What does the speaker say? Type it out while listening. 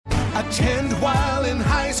Attend while in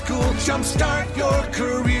high school. Jumpstart your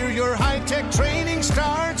career. Your high-tech training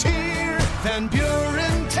starts here. Van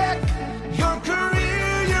Buren Tech. Your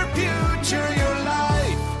career, your future, your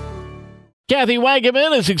life. Kathy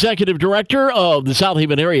Wagaman is Executive Director of the South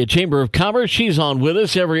Haven Area Chamber of Commerce. She's on with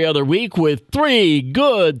us every other week with 3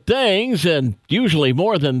 good things, and usually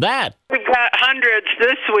more than that. We've got hundreds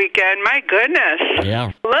this weekend. My goodness.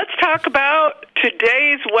 Yeah. Let's talk about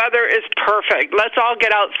today's weather is perfect. Let's all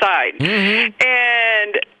get outside. Mm-hmm.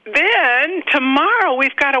 And then tomorrow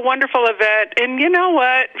we've got a wonderful event. And you know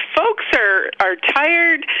what? Folks are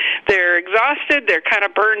tired. They're exhausted. They're kind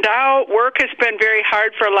of burned out. Work has been very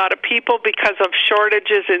hard for a lot of people because of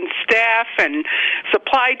shortages in staff and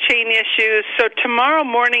supply chain issues. So tomorrow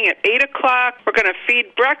morning at 8 o'clock, we're going to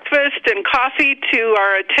feed breakfast and coffee to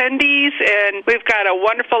our attendees. And we've got a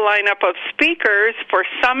wonderful lineup of speakers for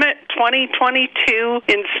Summit 2022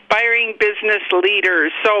 Inspiring Business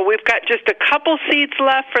Leaders. So we've got just a couple seats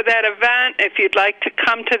left for that event. If you'd like to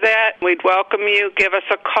come to that, we'd welcome you. Give us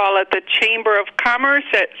a call at the Chamber of Commerce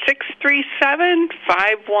at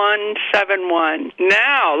 637-5171.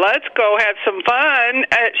 Now, let's go have some fun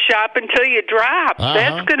at Shop Until You Drop.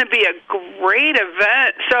 That's going to be a great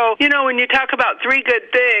event. So, you know, when you talk about 3 good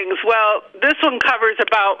things, well, this one covers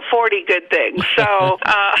about 40 good things. So,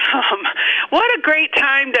 what a great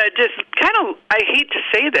time to just kind of, I hate to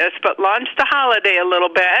say this, but launch the holiday a little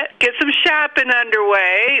bit, get some shopping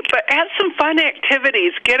underway, but have some fun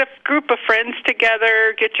activities. Get a group of friends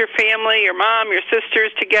together, get your family, your mom, your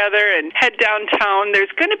sisters together, and head downtown.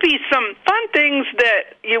 There's going to be some fun things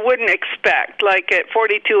that you wouldn't expect, like at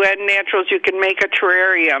 42N Naturals, you can make a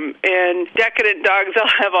terrarium, and Decadent Dogs, they'll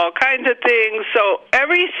have all kinds of things. So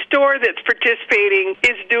every store that's participating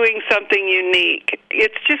is doing something unique.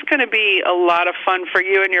 It's just going to be a lot of fun for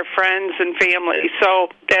you and your friends and family. So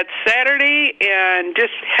that's Saturday, and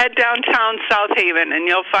just head downtown South Haven, and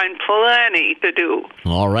you'll find plenty to do.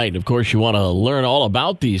 All right. Of course, you want to learn all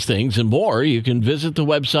about these things and more, you can visit the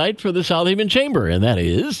website for the South Haven Chamber, and that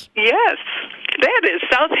is? Yes. That is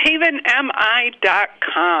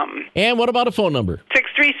southhavenmi.com. And what about a phone number?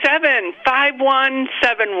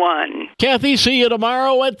 637-5171. Kathy, see you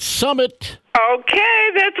tomorrow at Summit. Okay,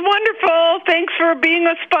 that's wonderful. Thanks for being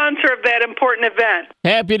a sponsor of that important event.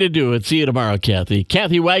 Happy to do it. See you tomorrow, Kathy.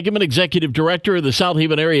 Kathy Wagaman, Executive Director of the South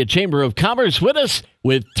Haven Area Chamber of Commerce, with us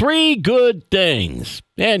with 3 good things,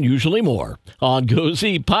 and usually more, on Go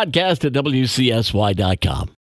See Podcast at WCSY.com.